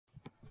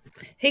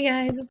Hey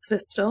guys, it's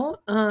Visto.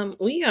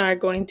 We are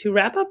going to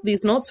wrap up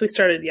these notes we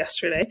started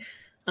yesterday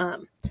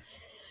on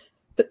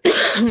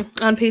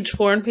page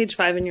 4 and page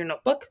 5 in your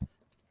notebook.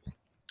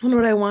 And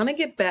what I want to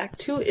get back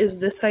to is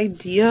this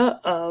idea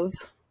of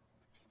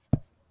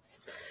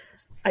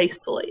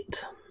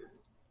isolate.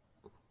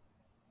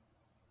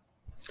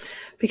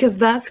 Because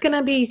that's going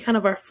to be kind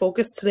of our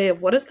focus today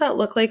of what does that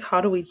look like?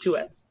 How do we do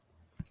it?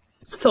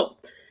 So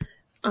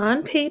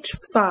on page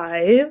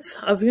 5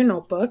 of your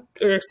notebook,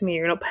 or excuse me,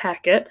 your note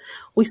packet,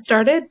 we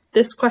started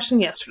this question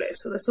yesterday.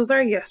 So this was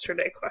our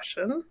yesterday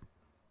question.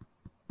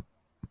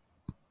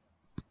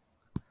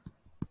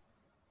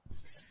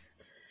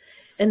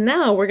 And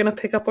now we're going to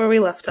pick up where we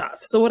left off.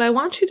 So what I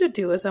want you to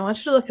do is I want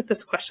you to look at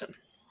this question.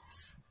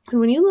 And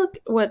when you look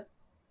at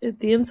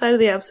the inside of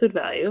the absolute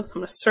value, so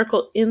I'm going to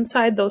circle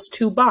inside those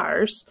two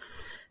bars.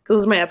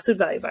 Those are my absolute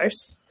value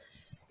bars.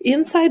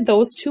 Inside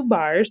those two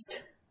bars,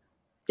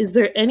 is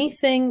there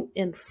anything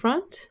in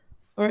front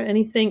or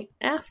anything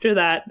after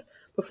that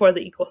before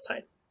the equal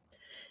sign?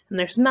 And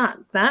there's not.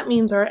 That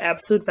means our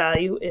absolute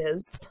value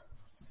is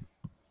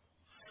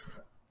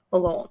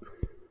alone.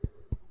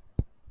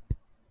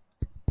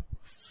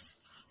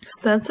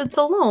 Since it's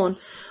alone,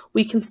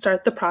 we can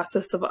start the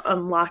process of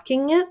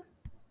unlocking it,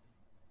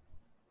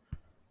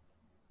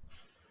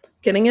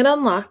 getting it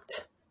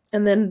unlocked,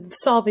 and then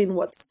solving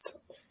what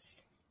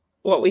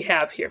we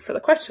have here for the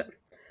question.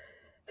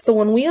 So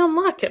when we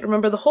unlock it,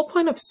 remember the whole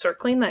point of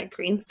circling that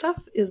green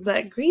stuff is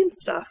that green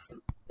stuff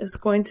is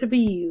going to be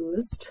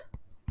used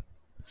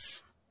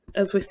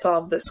as we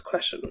solve this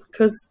question.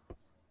 Because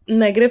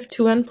negative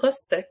 2n plus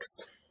 6,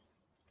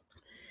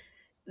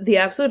 the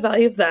absolute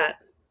value of that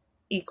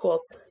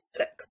equals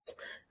 6.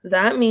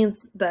 That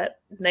means that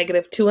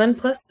negative 2n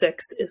plus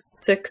 6 is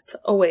 6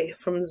 away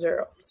from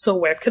 0. So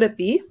where could it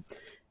be?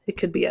 It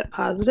could be at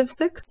positive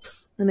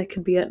 6, and it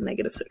could be at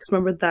negative 6.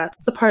 Remember,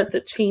 that's the part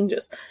that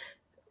changes.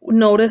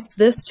 Notice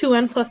this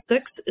 2n plus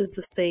 6 is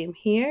the same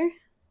here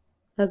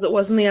as it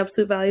was in the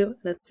absolute value,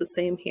 and it's the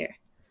same here.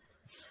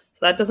 So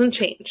that doesn't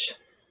change.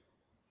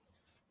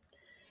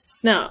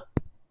 Now,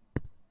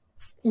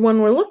 when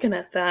we're looking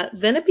at that,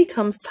 then it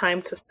becomes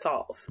time to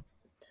solve.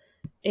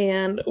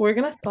 And we're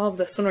going to solve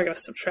this one. We're going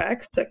to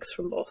subtract 6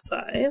 from both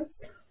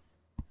sides.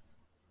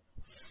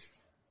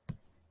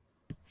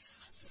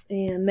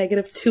 And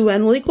negative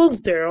 2n will equal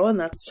 0, and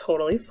that's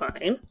totally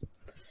fine.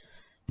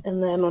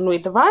 And then when we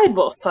divide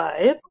both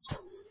sides,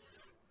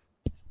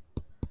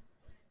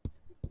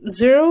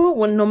 0,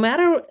 no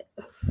matter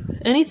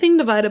anything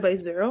divided by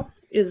 0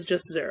 is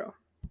just 0.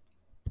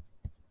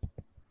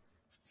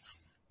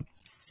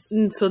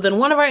 And so then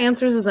one of our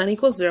answers is n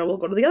equals 0. We'll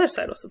go to the other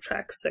side. We'll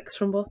subtract 6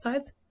 from both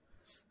sides.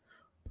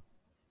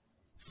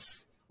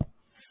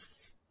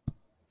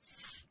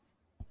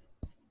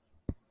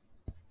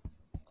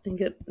 And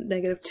get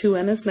negative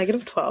 2n is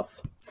negative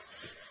 12.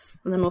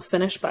 And then we'll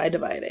finish by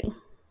dividing.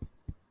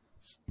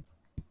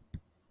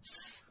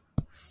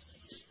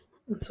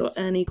 And so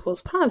n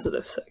equals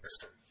positive 6.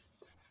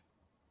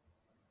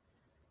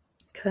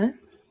 Okay,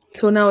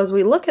 so now as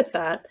we look at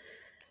that,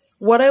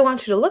 what I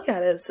want you to look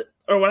at is,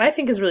 or what I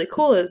think is really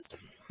cool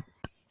is,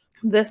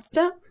 this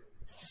step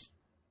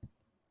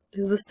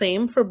is the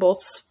same for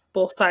both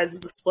sides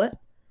of the split,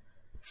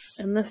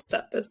 and this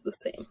step is the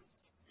same.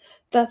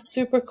 That's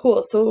super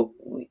cool. So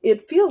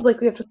it feels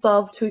like we have to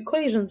solve two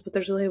equations, but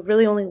there's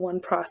really only one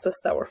process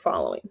that we're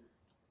following.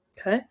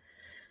 Okay,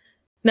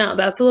 now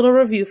that's a little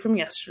review from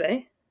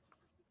yesterday.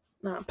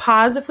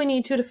 Pause if we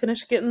need to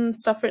finish getting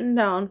stuff written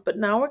down, but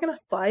now we're going to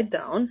slide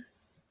down.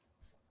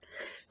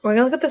 We're going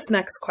to look at this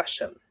next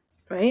question,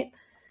 right?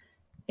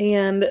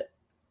 And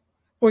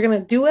we're going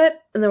to do it,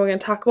 and then we're going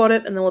to talk about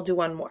it, and then we'll do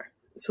one more.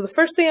 So the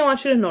first thing I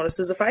want you to notice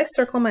is if I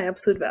circle my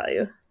absolute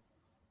value,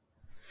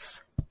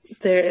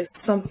 there is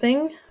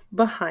something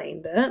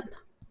behind it.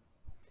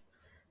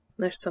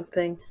 There's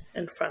something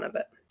in front of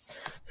it.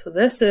 So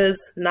this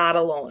is not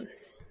alone.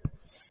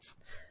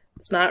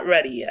 It's not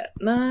ready yet.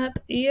 Not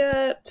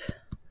yet.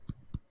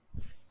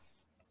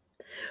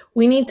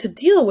 We need to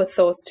deal with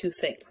those two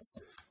things.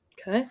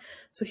 Okay?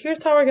 So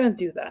here's how we're going to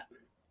do that.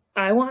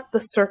 I want the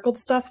circled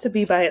stuff to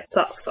be by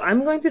itself. So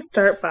I'm going to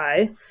start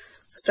by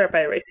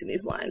erasing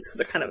these lines because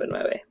they're kind of in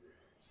my way.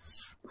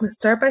 I'm going to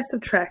start by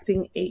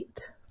subtracting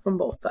 8 from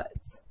both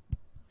sides.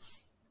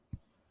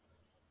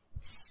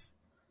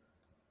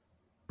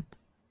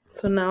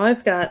 So now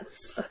I've got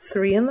a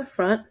 3 in the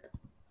front,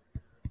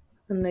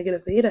 and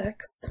negative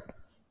 8x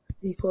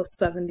equals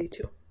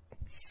 72.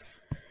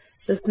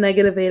 This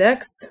negative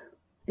 8x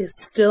is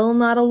still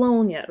not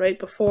alone yet, right?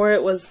 Before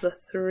it was the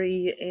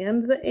 3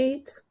 and the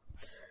 8.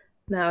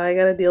 Now I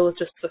got to deal with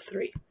just the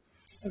 3.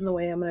 And the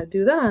way I'm going to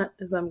do that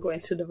is I'm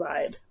going to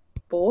divide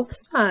both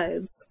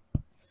sides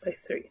by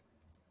 3.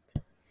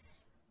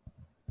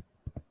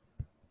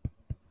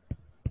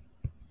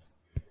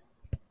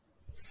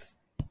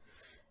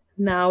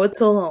 Now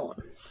it's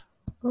alone.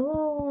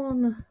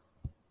 Alone.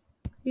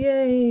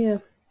 Yay.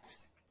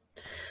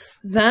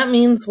 That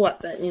means what?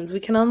 That means we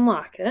can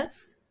unlock it.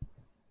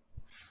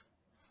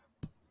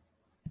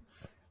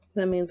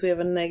 That means we have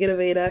a negative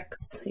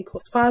 8x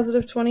equals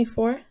positive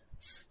 24.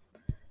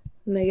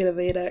 Negative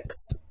 8x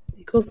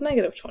equals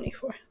negative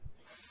 24.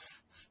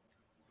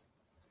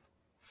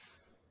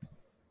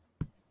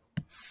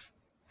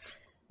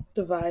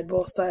 Divide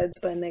both sides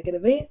by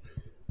negative 8.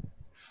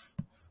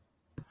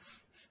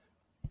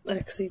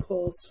 X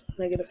equals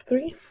negative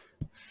 3.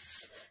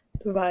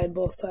 Divide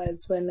both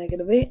sides by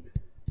negative 8.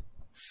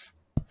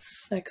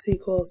 X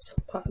equals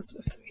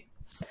positive 3.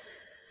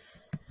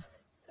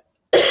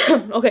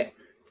 Okay,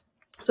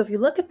 so if you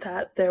look at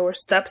that, there were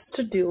steps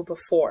to do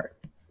before.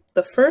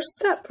 The first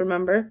step,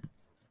 remember,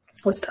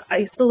 was to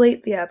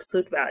isolate the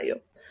absolute value.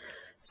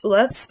 So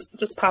let's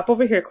just pop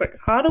over here quick.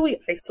 How do we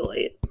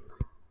isolate?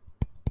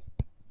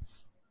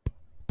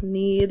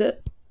 Need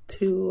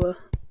to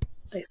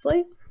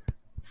isolate.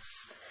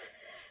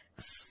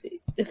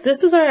 If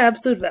this is our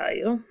absolute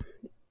value,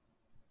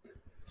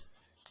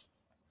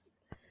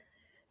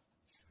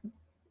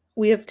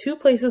 we have two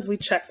places we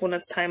check when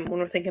it's time, when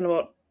we're thinking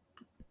about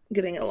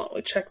getting a loan.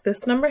 We check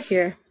this number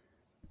here,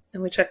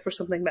 and we check for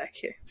something back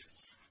here.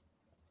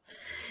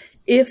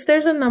 If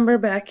there's a number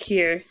back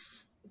here,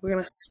 we're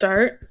going to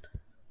start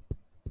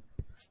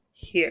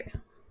here.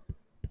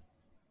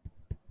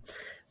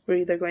 We're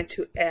either going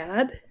to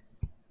add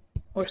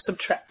or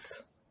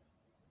subtract.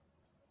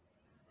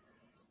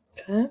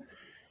 Okay.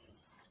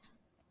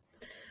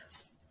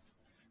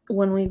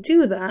 When we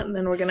do that,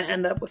 then we're going to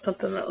end up with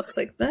something that looks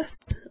like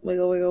this.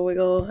 Wiggle, wiggle,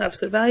 wiggle,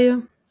 absolute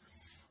value.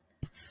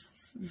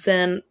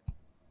 Then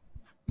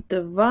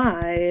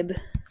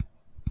divide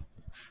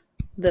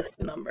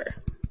this number.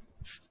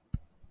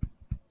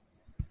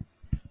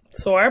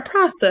 So our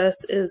process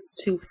is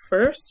to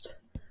first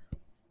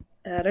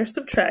add or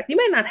subtract. You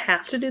might not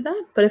have to do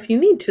that, but if you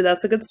need to,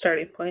 that's a good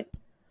starting point.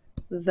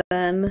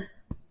 Then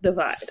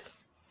divide.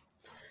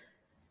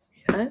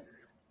 Okay.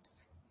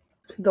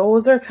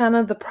 Those are kind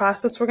of the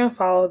process we're going to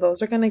follow.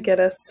 Those are going to get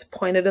us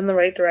pointed in the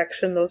right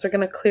direction. Those are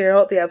going to clear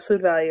out the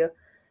absolute value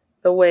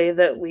the way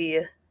that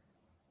we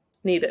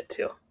need it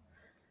to.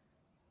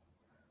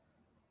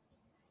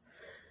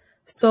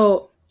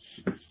 So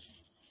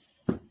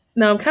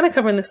now I'm kind of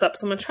covering this up,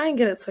 so I'm going to try and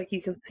get it so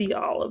you can see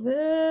all of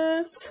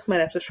it. Might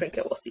have to shrink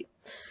it, we'll see.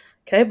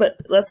 Okay, but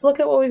let's look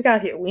at what we've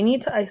got here. We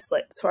need to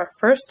isolate. So our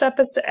first step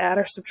is to add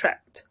or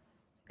subtract.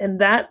 And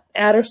that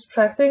add or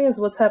subtracting is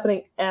what's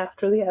happening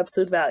after the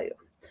absolute value.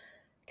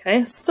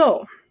 Okay,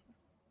 so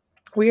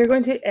we are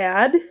going to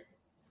add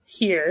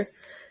here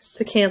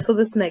to cancel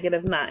this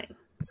negative 9.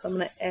 So I'm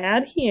going to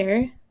add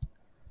here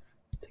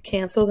to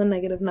cancel the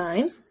negative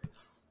 9.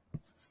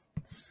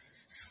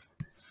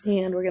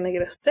 And we're going to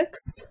get a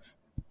 6,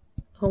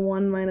 a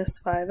 1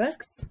 minus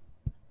 5x,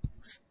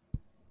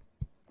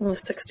 and a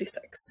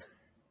 66.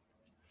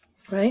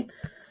 Right?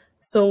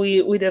 So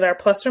we did our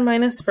plus or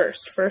minus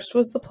first. First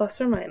was the plus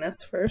or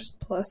minus. First,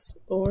 plus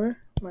or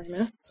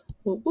minus.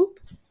 Whoop, whoop.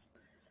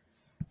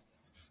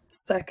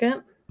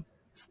 Second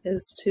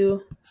is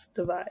to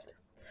divide.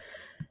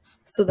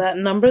 So that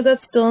number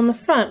that's still in the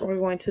front, we're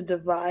going to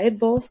divide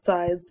both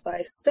sides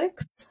by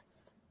 6.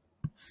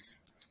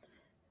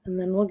 And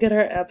then we'll get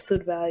our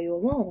absolute value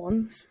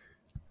alone.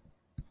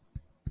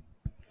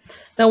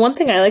 Now, one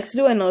thing I like to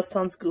do, I know this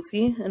sounds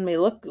goofy and may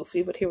look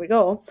goofy, but here we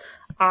go.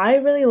 I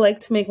really like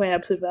to make my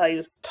absolute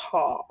values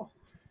tall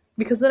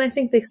because then I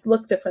think they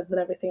look different than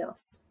everything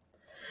else.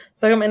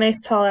 So I got my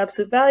nice tall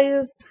absolute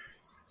values.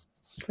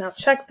 Now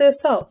check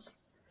this out.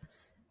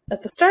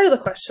 At the start of the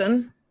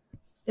question,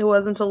 it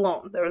wasn't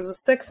alone. There was a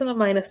 6 and a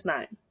minus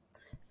 9.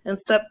 In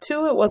step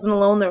 2, it wasn't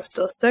alone. There was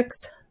still a 6.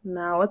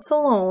 Now it's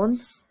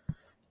alone.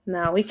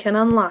 Now we can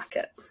unlock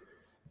it.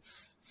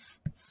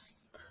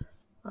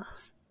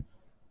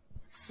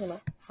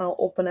 I'll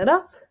open it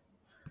up.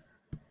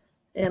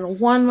 And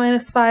 1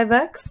 minus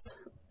 5x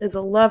is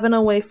 11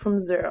 away from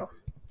 0.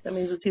 That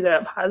means it's either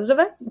at positive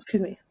x,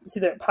 it's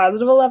either at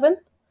positive 11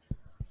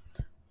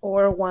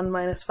 or 1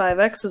 minus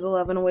 5x is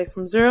 11 away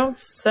from 0.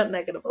 It's at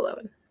negative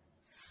 11.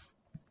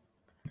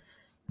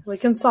 We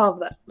can solve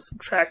that.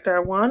 Subtract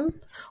our 1.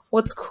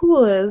 What's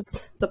cool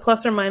is the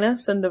plus or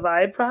minus and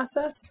divide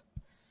process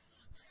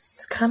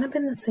has kind of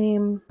been the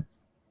same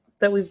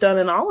that we've done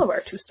in all of our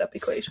two-step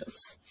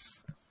equations.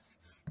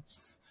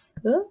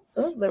 Oh,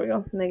 there we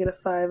go. Negative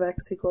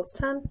 5x equals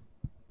 10.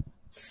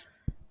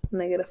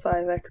 Negative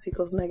 5x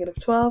equals negative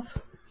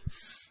 12.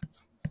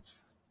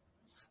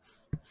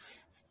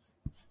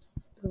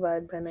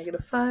 Divide by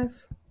negative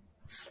 5.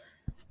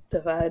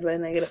 Divide by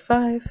negative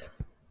 5.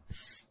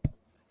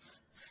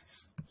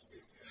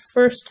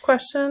 First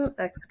question,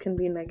 x can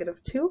be negative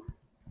 2.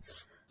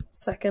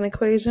 Second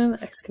equation,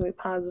 x can be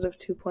positive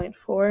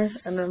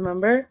 2.4. And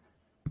remember,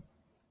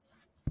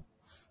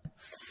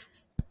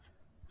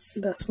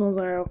 decimals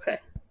are okay.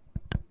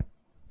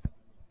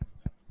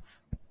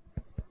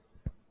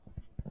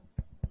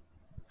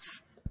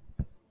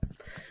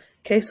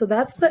 Okay, so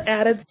that's the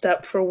added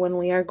step for when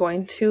we are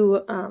going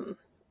to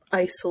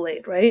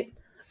isolate, right?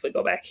 If we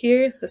go back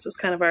here, this is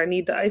kind of our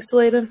need to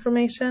isolate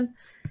information.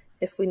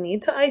 If we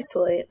need to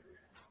isolate,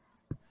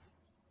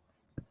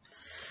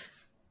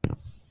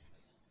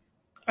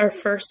 Our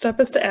first step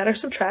is to add or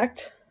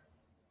subtract,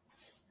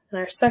 and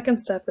our second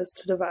step is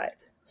to divide.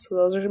 So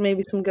those are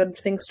maybe some good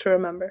things to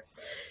remember.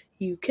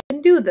 You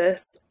can do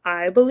this.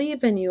 I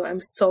believe in you. I'm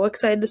so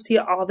excited to see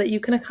all that you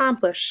can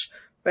accomplish.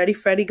 Ready,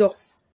 Freddy, go.